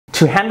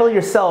To handle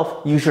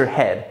yourself, use your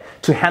head.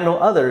 To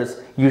handle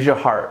others, use your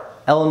heart.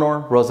 Eleanor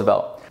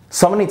Roosevelt.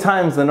 So many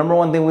times the number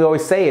one thing we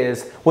always say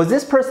is, was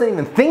this person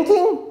even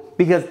thinking?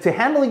 Because to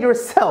handle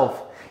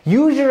yourself,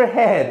 use your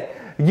head.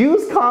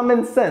 Use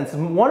common sense.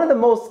 One of the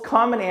most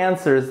common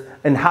answers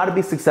in how to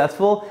be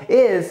successful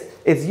is,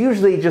 it's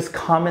usually just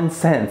common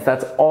sense.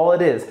 That's all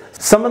it is.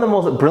 Some of the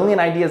most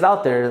brilliant ideas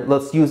out there,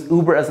 let's use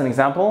Uber as an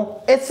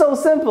example. It's so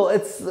simple.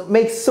 It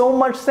makes so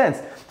much sense.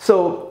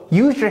 So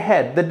use your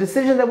head. The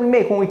decisions that we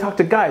make when we talk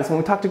to guys, when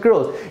we talk to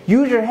girls,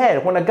 use your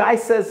head. When a guy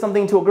says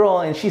something to a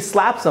girl and she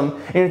slaps him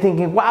and you're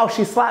thinking, wow,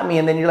 she slapped me.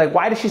 And then you're like,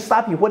 why did she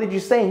slap you? What did you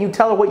say? And you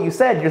tell her what you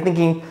said. You're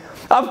thinking,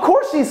 of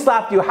course she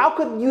slapped you. How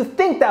could you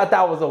think that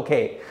that was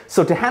okay?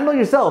 So to handle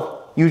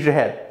yourself, use your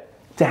head.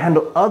 To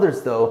handle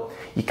others though,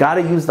 you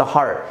gotta use the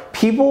heart.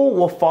 People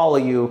will follow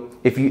you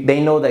if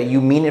they know that you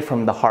mean it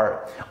from the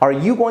heart. Are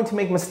you going to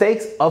make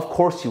mistakes? Of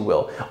course you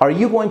will. Are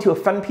you going to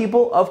offend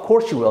people? Of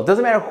course you will.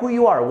 Doesn't matter who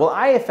you are. Will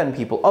I offend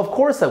people? Of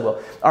course I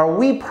will. Are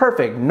we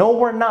perfect? No,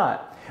 we're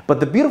not. But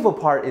the beautiful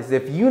part is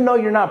if you know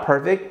you're not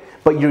perfect,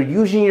 but you're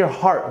using your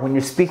heart when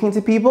you're speaking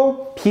to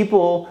people,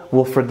 people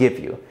will forgive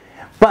you.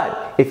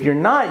 But if you're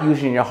not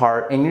using your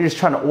heart and you're just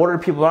trying to order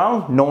people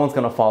around, no one's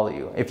gonna follow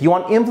you. If you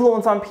want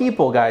influence on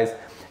people, guys,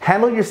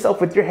 handle yourself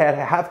with your head,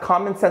 have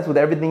common sense with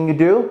everything you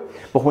do,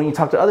 but when you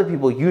talk to other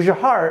people, use your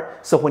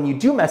heart, so when you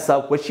do mess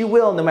up, which you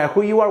will, no matter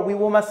who you are, we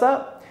will mess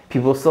up,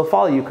 people will still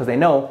follow you because they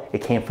know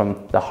it came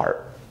from the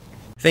heart.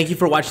 Thank you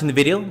for watching the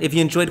video. If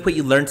you enjoyed what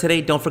you learned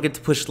today, don't forget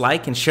to push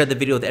like and share the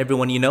video with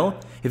everyone you know.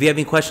 If you have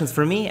any questions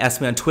for me,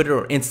 ask me on Twitter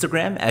or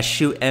Instagram at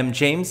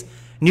 @ShuMJames.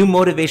 New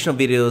motivational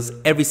videos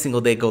every single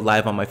day go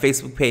live on my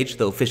Facebook page,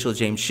 The Official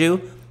James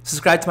Shu.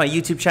 Subscribe to my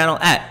YouTube channel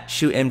at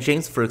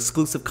 @ShuMJames for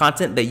exclusive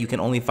content that you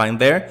can only find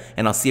there.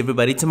 And I'll see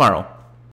everybody tomorrow.